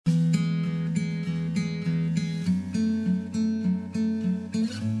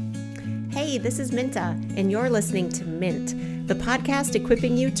Hey, this is Minta, and you're listening to Mint, the podcast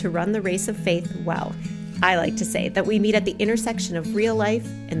equipping you to run the race of faith well. I like to say that we meet at the intersection of real life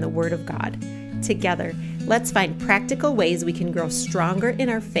and the Word of God. Together, let's find practical ways we can grow stronger in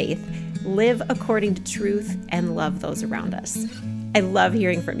our faith, live according to truth, and love those around us. I love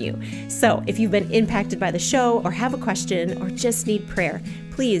hearing from you. So if you've been impacted by the show or have a question or just need prayer,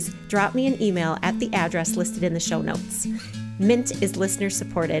 please drop me an email at the address listed in the show notes. Mint is listener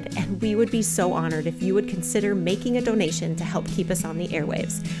supported, and we would be so honored if you would consider making a donation to help keep us on the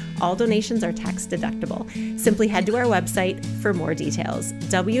airwaves. All donations are tax deductible. Simply head to our website for more details,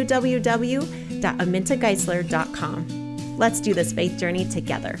 www.amintageisler.com. Let's do this faith journey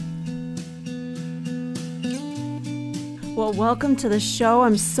together. Well, welcome to the show.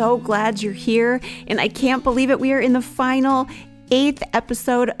 I'm so glad you're here, and I can't believe it. We are in the final 8th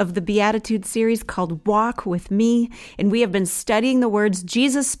episode of the Beatitude series called Walk With Me, and we have been studying the words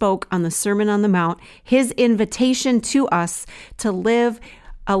Jesus spoke on the Sermon on the Mount, his invitation to us to live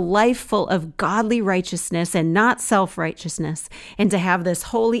a life full of godly righteousness and not self-righteousness, and to have this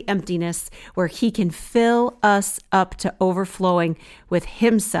holy emptiness where he can fill us up to overflowing with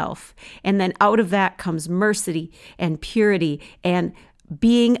himself. And then out of that comes mercy and purity and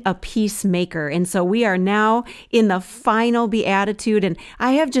being a peacemaker. And so we are now in the final beatitude, and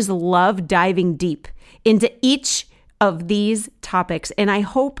I have just loved diving deep into each of these topics. And I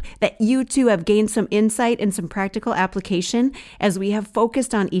hope that you too have gained some insight and some practical application as we have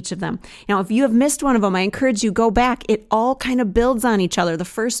focused on each of them. Now, if you have missed one of them, I encourage you go back. It all kind of builds on each other. The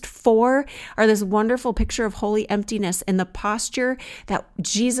first 4 are this wonderful picture of holy emptiness and the posture that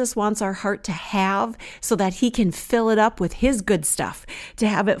Jesus wants our heart to have so that he can fill it up with his good stuff, to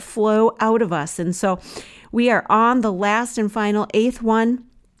have it flow out of us. And so we are on the last and final 8th one.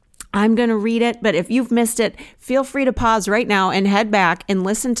 I'm going to read it, but if you've missed it, feel free to pause right now and head back and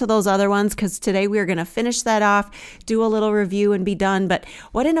listen to those other ones, because today we are going to finish that off, do a little review and be done. But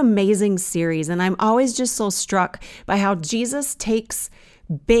what an amazing series. And I'm always just so struck by how Jesus takes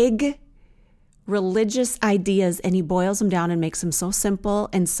big religious ideas and he boils them down and makes them so simple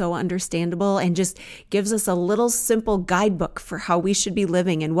and so understandable, and just gives us a little simple guidebook for how we should be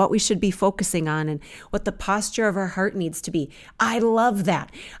living and what we should be focusing on and what the posture of our heart needs to be. I love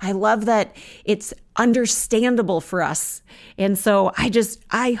that. I love that it's understandable for us. And so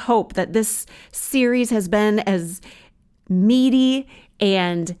I hope that this series has been as meaty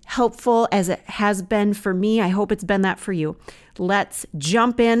and helpful as it has been for me. I hope it's been that for you. Let's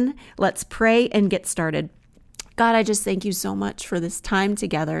jump in. Let's pray and get started. God, I just thank you so much for this time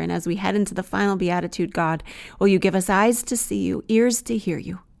together. And as we head into the final beatitude, God, will you give us eyes to see you, ears to hear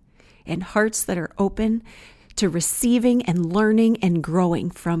you, and hearts that are open to receiving and learning and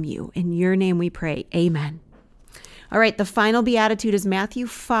growing from you. In your name we pray. Amen. All right, the final beatitude is Matthew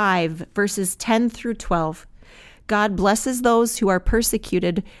 5, verses 10 through 12. God blesses those who are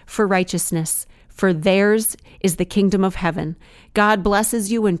persecuted for righteousness, for theirs is the kingdom of heaven. God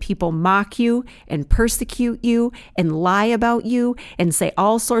blesses you when people mock you and persecute you and lie about you and say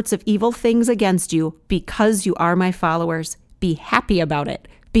all sorts of evil things against you because you are my followers. Be happy about it.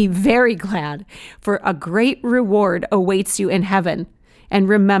 Be very glad, for a great reward awaits you in heaven. And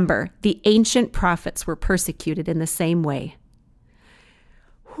remember, the ancient prophets were persecuted in the same way.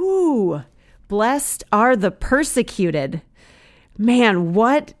 Whew. Blessed are the persecuted. Man,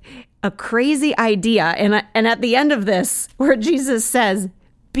 what a crazy idea. And at the end of this, where Jesus says,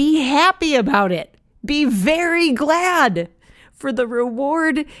 be happy about it. Be very glad, for the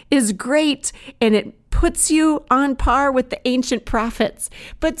reward is great and it puts you on par with the ancient prophets.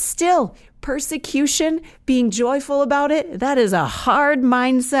 But still, persecution, being joyful about it, that is a hard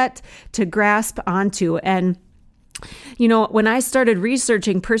mindset to grasp onto. And you know, when I started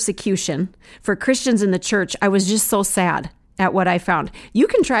researching persecution for Christians in the church, I was just so sad at what I found. You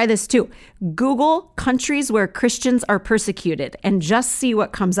can try this too. Google countries where Christians are persecuted and just see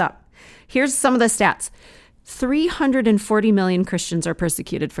what comes up. Here's some of the stats. 340 million Christians are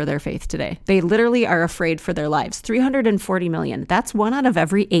persecuted for their faith today. They literally are afraid for their lives. 340 million. That's 1 out of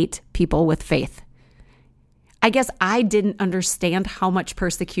every 8 people with faith. I guess I didn't understand how much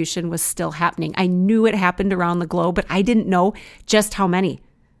persecution was still happening. I knew it happened around the globe, but I didn't know just how many.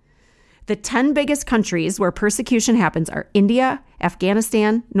 The 10 biggest countries where persecution happens are India,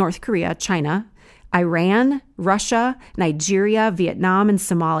 Afghanistan, North Korea, China, Iran, Russia, Nigeria, Vietnam, and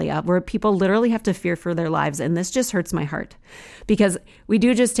Somalia, where people literally have to fear for their lives. And this just hurts my heart because we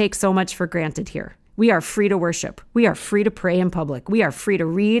do just take so much for granted here. We are free to worship. We are free to pray in public. We are free to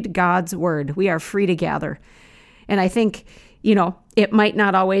read God's word. We are free to gather. And I think it might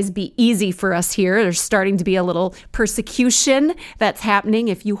not always be easy for us here. There's starting to be a little persecution that's happening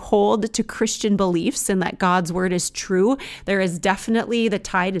if you hold to Christian beliefs and that God's word is true. There is definitely, the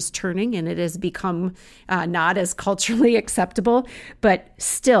tide is turning and it has become not as culturally acceptable, but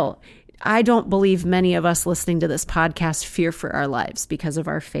still, I don't believe many of us listening to this podcast fear for our lives because of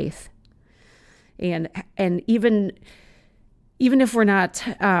our faith. And even if we're not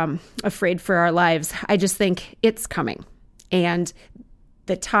afraid for our lives, I just think it's coming. And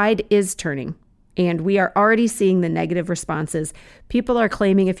the tide is turning. And we are already seeing the negative responses. People are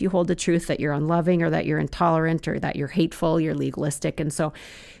claiming if you hold the truth that you're unloving or that you're intolerant or that you're hateful, you're legalistic. And so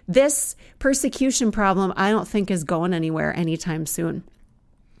this persecution problem, I don't think is going anywhere anytime soon.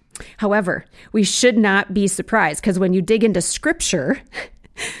 However, we should not be surprised because when you dig into scripture,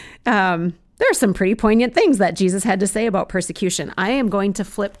 there are some pretty poignant things that Jesus had to say about persecution. I am going to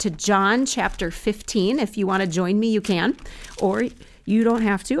flip to John chapter 15. If you want to join me, you can, or you don't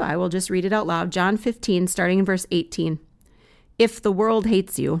have to. I will just read it out loud. John 15, starting in verse 18. If the world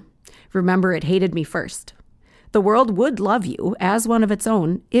hates you, remember it hated me first. The world would love you as one of its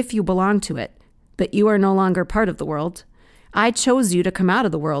own if you belong to it, but you are no longer part of the world. I chose you to come out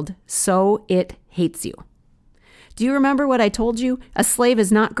of the world, so it hates you. Do you remember what I told you? A slave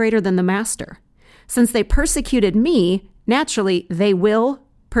is not greater than the master. Since they persecuted me, naturally, they will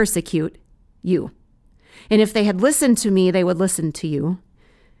persecute you. And if they had listened to me, they would listen to you.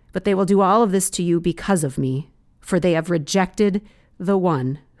 But they will do all of this to you because of me, for they have rejected the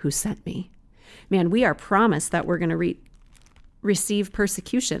one who sent me. Man, we are promised that we're going to receive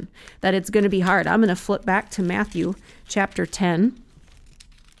persecution, that it's going to be hard. I'm going to flip back to Matthew chapter 10,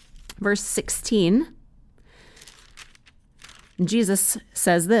 verse 16. Jesus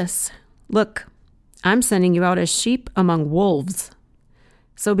says this, "Look, I'm sending you out as sheep among wolves.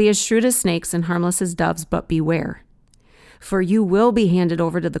 So be as shrewd as snakes and harmless as doves, but beware. For you will be handed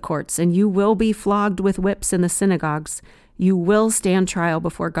over to the courts, and you will be flogged with whips in the synagogues. You will stand trial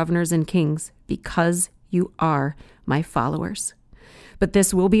before governors and kings, because you are my followers. But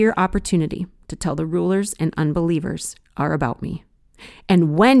this will be your opportunity to tell the rulers and unbelievers are about me.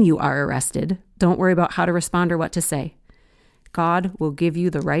 And when you are arrested, don't worry about how to respond or what to say. God will give you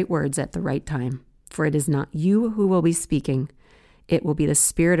the right words at the right time, for it is not you who will be speaking. It will be the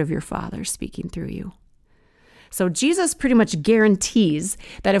Spirit of your Father speaking through you." So Jesus pretty much guarantees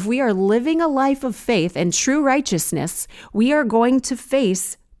that if we are living a life of faith and true righteousness, we are going to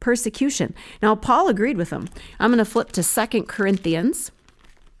face persecution. Now, Paul agreed with him. I'm going to flip to 2 Corinthians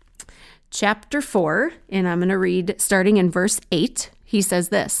chapter 4, and I'm going to read starting in verse 8. He says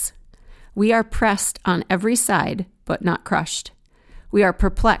this, "We are pressed on every side, but not crushed. We are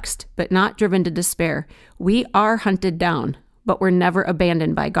perplexed, but not driven to despair. We are hunted down, but we're never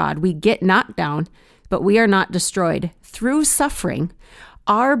abandoned by God. We get knocked down, but we are not destroyed. Through suffering,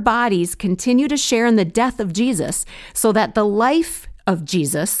 our bodies continue to share in the death of Jesus, so that the life of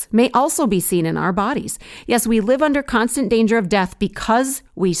Jesus may also be seen in our bodies. Yes, we live under constant danger of death because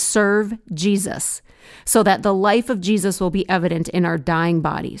we serve Jesus, so that the life of Jesus will be evident in our dying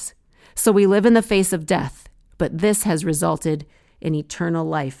bodies. So we live in the face of death, but this has resulted in eternal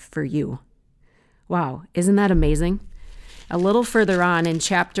life for you." Wow, isn't that amazing? A little further on in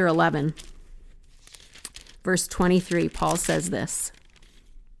chapter 11, verse 23, Paul says this.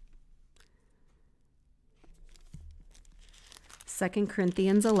 2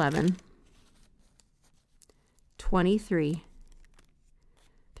 Corinthians 11, 23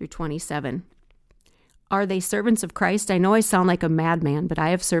 through 27. "Are they servants of Christ? I know I sound like a madman, but I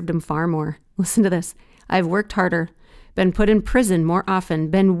have served him far more. Listen to this. I have worked harder, been put in prison more often,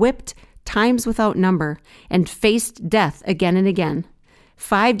 been whipped times without number, and faced death again and again.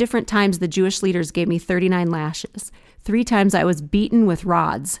 5 different times the Jewish leaders gave me 39 lashes. 3 times I was beaten with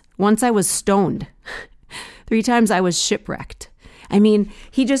rods. Once I was stoned. 3 times I was shipwrecked." I mean,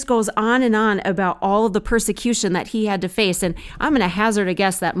 he just goes on and on about all of the persecution that he had to face. And I'm going to hazard a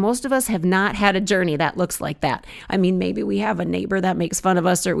guess that most of us have not had a journey that looks like that. I mean, maybe we have a neighbor that makes fun of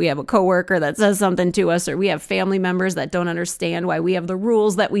us, or we have a coworker that says something to us, or we have family members that don't understand why we have the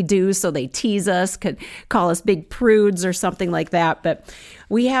rules that we do. So they tease us, could call us big prudes or something like that. But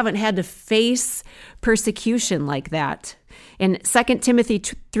we haven't had to face persecution like that. And 2 Timothy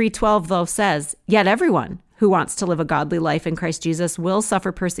 3:12, though, says, "Yet everyone who wants to live a godly life in Christ Jesus will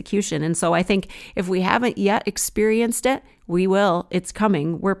suffer persecution." And so I think if we haven't yet experienced it, we will. It's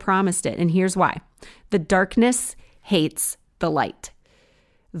coming. We're promised it. And here's why. The darkness hates the light.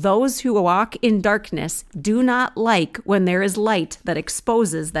 Those who walk in darkness do not like when there is light that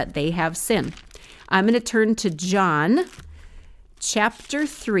exposes that they have sin. I'm going to turn to John chapter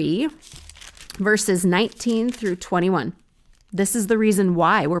 3, verses 19 through 21. This is the reason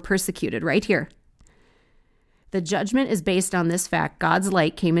why we're persecuted right here. The judgment is based on this fact: God's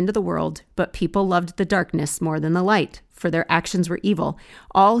light came into the world, but people loved the darkness more than the light, for their actions were evil.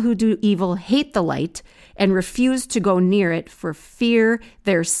 All who do evil hate the light and refuse to go near it for fear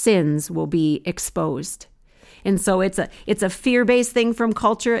their sins will be exposed. And so it's a fear-based thing from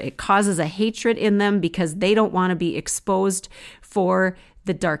culture. It causes a hatred in them because they don't want to be exposed for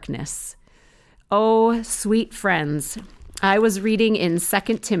the darkness. Oh, sweet friends. I was reading in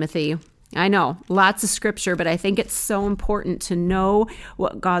 2 Timothy. I know, lots of scripture, but I think it's so important to know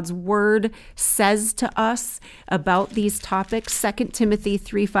what God's word says to us about these topics. 2 Timothy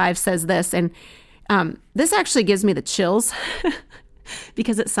 3:5 says this, and this actually gives me the chills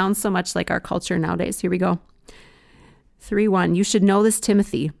because it sounds so much like our culture nowadays. Here we go. 3:1, you should know this,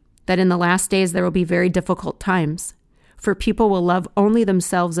 Timothy, that in the last days there will be very difficult times, for people will love only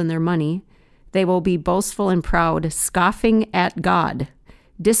themselves and their money. They will be boastful and proud, scoffing at God,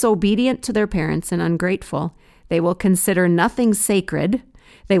 disobedient to their parents and ungrateful. They will consider nothing sacred.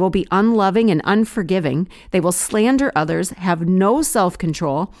 They will be unloving and unforgiving. They will slander others, have no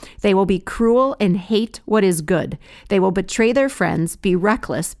self-control. They will be cruel and hate what is good. They will betray their friends, be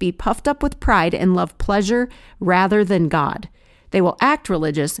reckless, be puffed up with pride, and love pleasure rather than God. They will act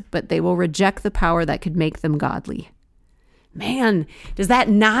religious, but they will reject the power that could make them godly. Man, does that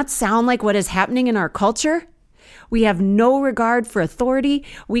not sound like what is happening in our culture? We have no regard for authority.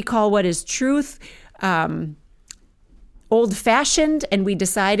 We call what is truth old-fashioned, and we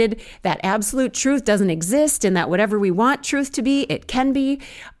decided that absolute truth doesn't exist and that whatever we want truth to be, it can be.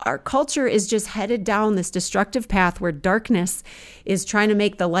 Our culture is just headed down this destructive path where darkness is trying to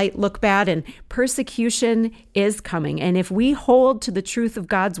make the light look bad and persecution is coming. And if we hold to the truth of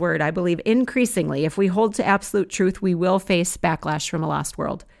God's word, I believe increasingly, if we hold to absolute truth, we will face backlash from a lost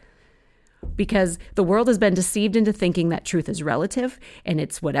world. Because the world has been deceived into thinking that truth is relative and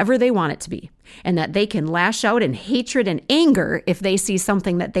it's whatever they want it to be, and that they can lash out in hatred and anger if they see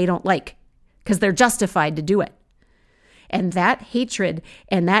something that they don't like, because they're justified to do it. And that hatred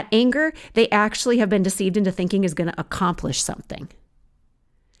and that anger, they actually have been deceived into thinking is going to accomplish something.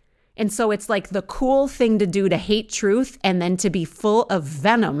 And so it's like the cool thing to do to hate truth and then to be full of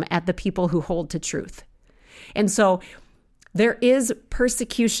venom at the people who hold to truth. And so there is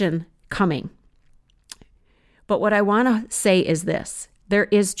persecution coming. But what I want to say is this: there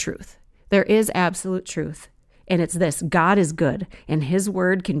is truth. There is absolute truth. And it's this: God is good and his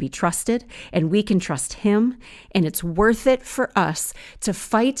word can be trusted and we can trust him. And it's worth it for us to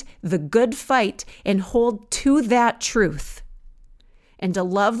fight the good fight and hold to that truth and to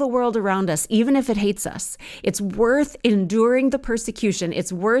love the world around us, even if it hates us. It's worth enduring the persecution.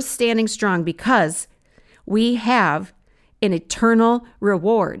 It's worth standing strong because we have an eternal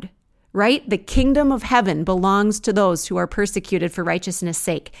reward. Right? The kingdom of heaven belongs to those who are persecuted for righteousness'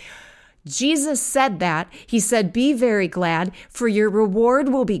 sake. Jesus said that. He said, be very glad, for your reward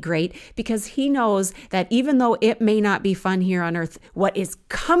will be great, because he knows that even though it may not be fun here on earth, what is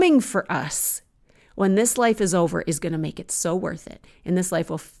coming for us when this life is over is going to make it so worth it. And this life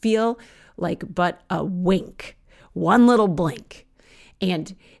will feel like but a wink, one little blink.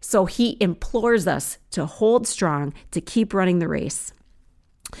 And so he implores us to hold strong, to keep running the race.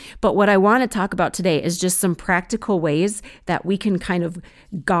 But what I want to talk about today is just some practical ways that we can kind of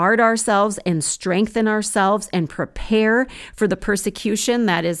guard ourselves and strengthen ourselves and prepare for the persecution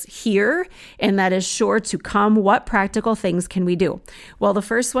that is here and that is sure to come. What practical things can we do? Well, the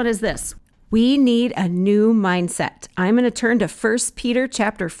first one is this. We need a new mindset. I'm going to turn to 1 Peter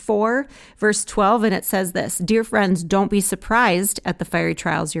chapter 4, verse 12, and it says this: Dear friends, don't be surprised at the fiery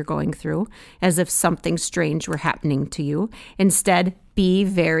trials you're going through, as if something strange were happening to you. Instead, be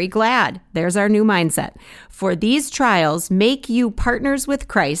very glad. There's our new mindset. For these trials make you partners with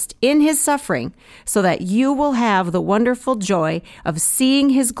Christ in his suffering, so that you will have the wonderful joy of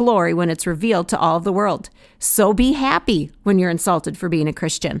seeing his glory when it's revealed to all of the world. So be happy when you're insulted for being a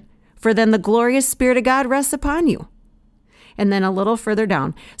Christian, for then the glorious Spirit of God rests upon you. And then a little further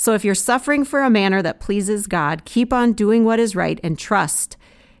down. So if you're suffering for a manner that pleases God, keep on doing what is right and trust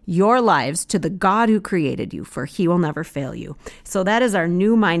your lives to the God who created you, for he will never fail you. So that is our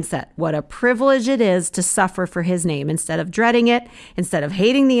new mindset. What a privilege it is to suffer for his name. Instead of dreading it, instead of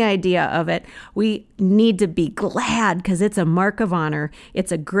hating the idea of it, we need to be glad because it's a mark of honor.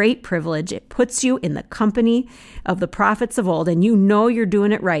 It's a great privilege. It puts you in the company of the prophets of old, and you know you're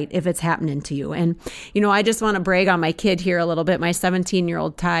doing it right if it's happening to you. And, I just want to brag on my kid here a little bit. My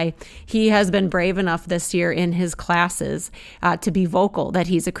 17-year-old Ty, he has been brave enough this year in his classes to be vocal that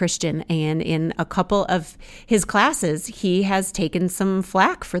he's a a Christian, and in a couple of his classes, he has taken some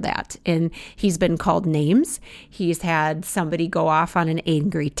flack for that. And he's been called names. He's had somebody go off on an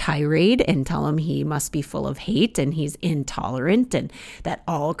angry tirade and tell him he must be full of hate and he's intolerant and that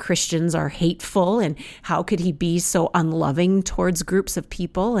all Christians are hateful and how could he be so unloving towards groups of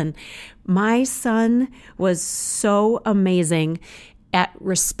people. And my son was so amazing at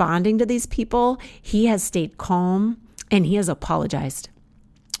responding to these people. He has stayed calm and he has apologized.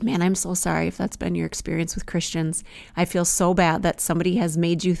 Man, I'm so sorry if that's been your experience with Christians. I feel so bad that somebody has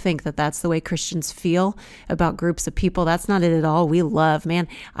made you think that that's the way Christians feel about groups of people. That's not it at all.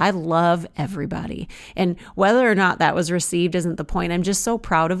 I love everybody. And whether or not that was received isn't the point. I'm just so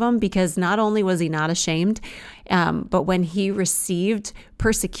proud of him because not only was he not ashamed, but when he received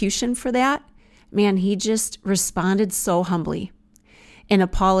persecution for that, man, he just responded so humbly and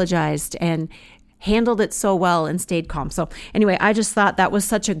apologized and handled it so well and stayed calm. So anyway, I just thought that was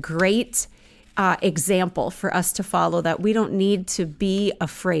such a great example for us to follow, that we don't need to be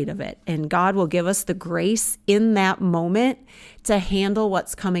afraid of it. And God will give us the grace in that moment to handle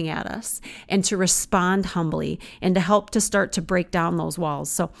what's coming at us and to respond humbly and to help to start to break down those walls.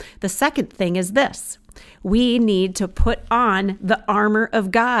 So the second thing is this. We need to put on the armor of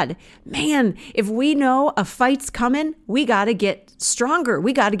God. Man, if we know a fight's coming, we got to get stronger.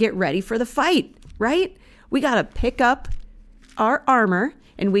 We got to get ready for the fight, right? We got to pick up our armor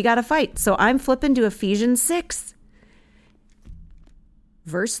and we got to fight. So I'm flipping to Ephesians 6,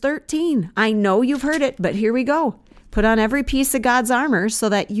 verse 13. I know you've heard it, but here we go. Put on every piece of God's armor so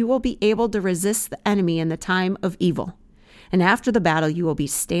that you will be able to resist the enemy in the time of evil. And after the battle, you will be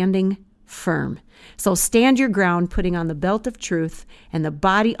standing firm. So stand your ground, putting on the belt of truth and the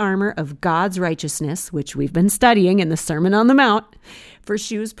body armor of God's righteousness, which we've been studying in the Sermon on the Mount. For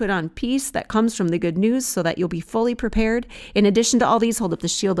shoes, put on peace that comes from the good news so that you'll be fully prepared. In addition to all these, hold up the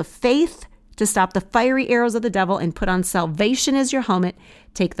shield of faith to stop the fiery arrows of the devil and put on salvation as your helmet.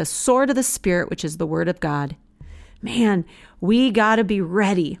 Take the sword of the Spirit, which is the word of God. Man, we got to be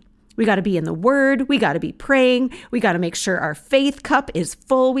ready. We got to be in the Word. We got to be praying. We got to make sure our faith cup is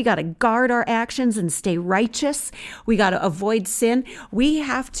full. We got to guard our actions and stay righteous. We got to avoid sin. We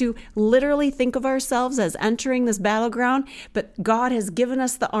have to literally think of ourselves as entering this battleground, but God has given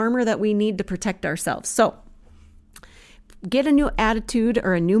us the armor that we need to protect ourselves. So get a new attitude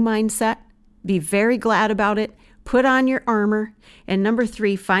or a new mindset. Be very glad about it. Put on your armor. And number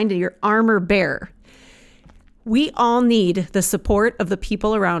 3, find your armor bearer. We all need the support of the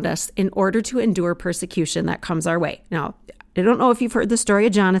people around us in order to endure persecution that comes our way. Now, I don't know if you've heard the story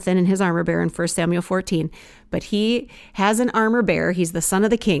of Jonathan and his armor bearer in 1 Samuel 14, but he has an armor bearer. He's the son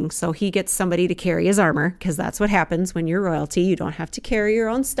of the king, so he gets somebody to carry his armor because that's what happens when you're royalty. You don't have to carry your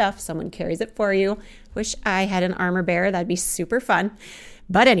own stuff. Someone carries it for you. Wish I had an armor bearer. That'd be super fun.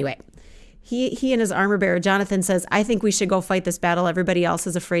 But anyway, He and his armor bearer, Jonathan, says, I think we should go fight this battle. Everybody else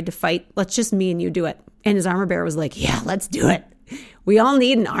is afraid to fight. Let's just me and you do it. And his armor bearer was like, yeah, let's do it. We all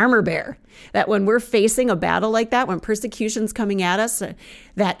need an armor bearer. That when we're facing a battle like that, when persecution's coming at us,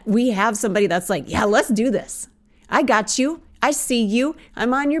 that we have somebody that's like, yeah, let's do this. I got you. I see you.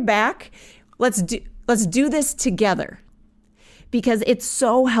 I'm on your back. Let's do this together. Because it's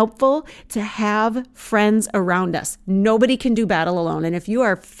so helpful to have friends around us. Nobody can do battle alone. And if you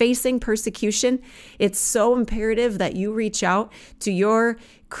are facing persecution, it's so imperative that you reach out to your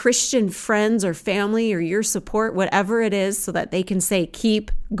Christian friends or family or your support, whatever it is, so that they can say,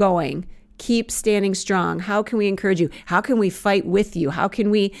 keep going, keep standing strong. How can we encourage you? How can we fight with you? How can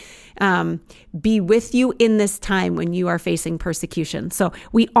we be with you in this time when you are facing persecution? So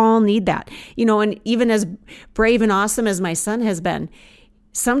we all need that, and even as brave and awesome as my son has been,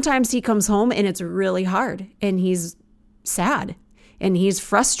 sometimes he comes home and it's really hard and he's sad and he's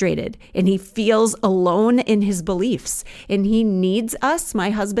frustrated and he feels alone in his beliefs and he needs us, my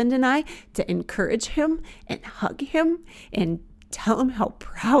husband and I, to encourage him and hug him and tell him how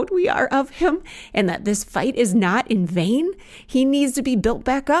proud we are of him and that this fight is not in vain. He needs to be built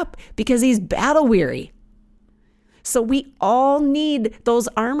back up because he's battle weary. So we all need those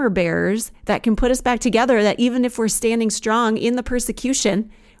armor bearers that can put us back together, that even if we're standing strong in the persecution,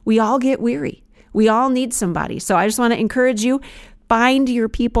 we all get weary. We all need somebody. So I just want to encourage you, find your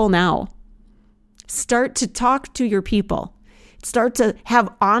people now. Start to talk to your people. Start to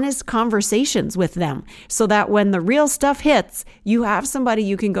have honest conversations with them so that when the real stuff hits, you have somebody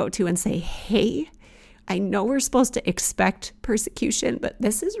you can go to and say, hey, I know we're supposed to expect persecution, but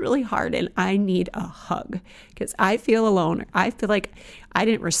this is really hard and I need a hug because I feel alone. Or I feel like I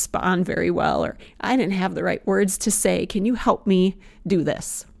didn't respond very well or I didn't have the right words to say. Can you help me do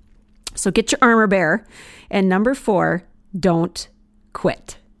this? So get your armor bearer. And number 4, don't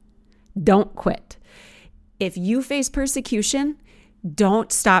quit. Don't quit. If you face persecution,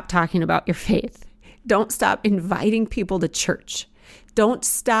 don't stop talking about your faith. Don't stop inviting people to church. Don't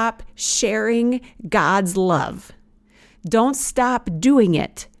stop sharing God's love. Don't stop doing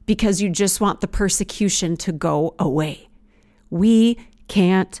it because you just want the persecution to go away. We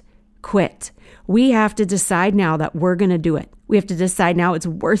can't quit. We have to decide now that we're going to do it. We have to decide now it's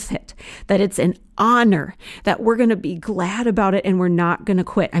worth it, that it's an honor, that we're going to be glad about it and we're not going to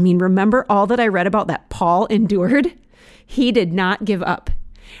quit. I mean, remember all that I read about that Paul endured? He did not give up.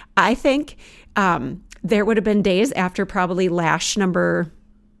 I think there would have been days after probably lash number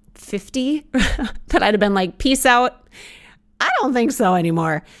 50 that I'd have been like, peace out. I don't think so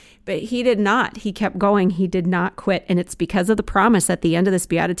anymore. But he did not. He kept going. He did not quit. And it's because of the promise at the end of this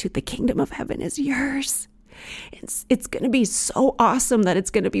beatitude, the kingdom of heaven is yours. It's going to be so awesome that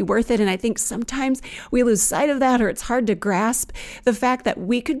it's going to be worth it. And I think sometimes we lose sight of that, or it's hard to grasp the fact that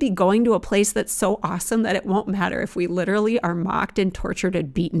we could be going to a place that's so awesome that it won't matter if we literally are mocked and tortured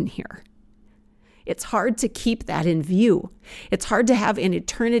and beaten here. It's hard to keep that in view. It's hard to have an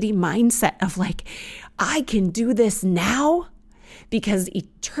eternity mindset of like, I can do this now because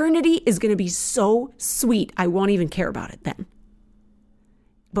eternity is going to be so sweet. I won't even care about it then.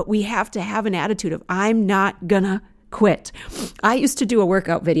 But we have to have an attitude of, I'm not going to quit. I used to do a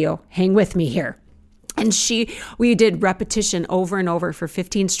workout video. Hang with me here. And we did repetition over and over for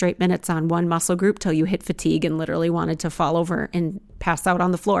 15 straight minutes on one muscle group till you hit fatigue and literally wanted to fall over and pass out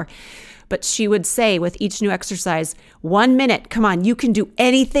on the floor. But she would say with each new exercise, 1 minute, come on, you can do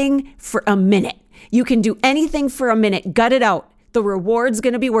anything for a minute. You can do anything for a minute. Gut it out. The reward's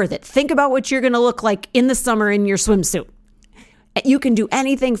going to be worth it. Think about what you're going to look like in the summer in your swimsuit. You can do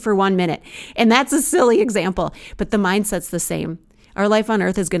anything for 1 minute. And that's a silly example, but the mindset's the same. Our life on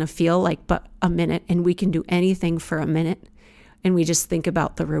earth is going to feel like but a minute, and we can do anything for a minute. And we just think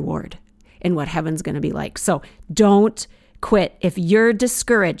about the reward and what heaven's going to be like. So don't quit. If you're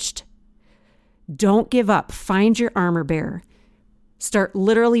discouraged, don't give up. Find your armor bearer. Start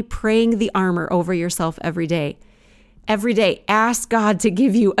literally praying the armor over yourself every day. Every day, ask God to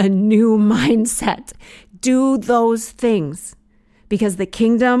give you a new mindset. Do those things because the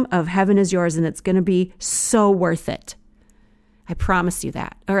kingdom of heaven is yours and it's going to be so worth it. I promise you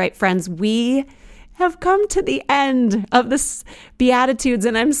that. All right, friends, we have come to the end of this Beatitudes,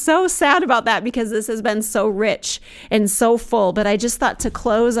 and I'm so sad about that because this has been so rich and so full. But I just thought to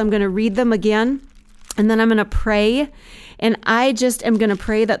close, I'm going to read them again, and then I'm going to pray. And I just am going to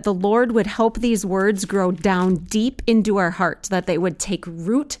pray that the Lord would help these words grow down deep into our heart, that they would take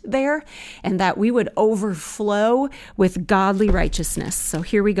root there, and that we would overflow with godly righteousness. So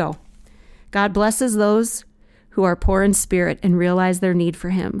here we go. God blesses those who are poor in spirit and realize their need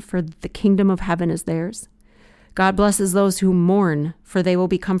for him, for the kingdom of heaven is theirs. God blesses those who mourn, for they will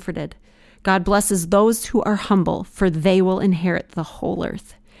be comforted. God blesses those who are humble, for they will inherit the whole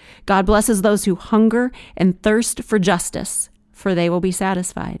earth. God blesses those who hunger and thirst for justice, for they will be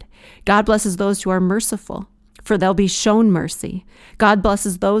satisfied. God blesses those who are merciful, for they'll be shown mercy. God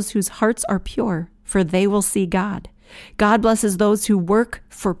blesses those whose hearts are pure, for they will see God. God blesses those who work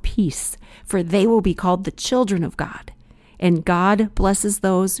for peace, for they will be called the children of God. And God blesses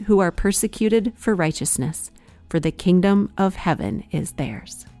those who are persecuted for righteousness, for the kingdom of heaven is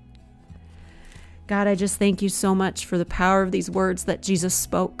theirs. God, I just thank you so much for the power of these words that Jesus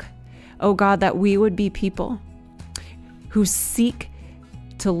spoke. Oh God, that we would be people who seek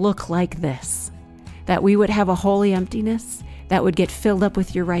to look like this, that we would have a holy emptiness that would get filled up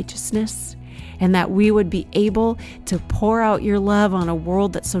with your righteousness, and that we would be able to pour out your love on a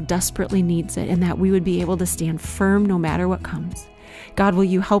world that so desperately needs it, and that we would be able to stand firm no matter what comes. God, will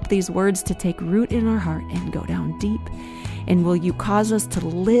you help these words to take root in our heart and go down deep? And will you cause us to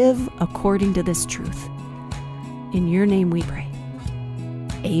live according to this truth? In your name we pray.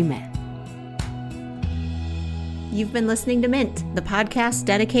 Amen. You've been listening to Mint, the podcast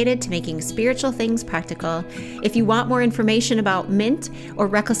dedicated to making spiritual things practical. If you want more information about Mint or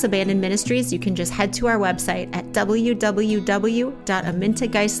Reckless Abandon Ministries, you can just head to our website at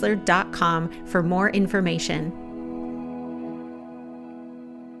www.amintageisler.com for more information.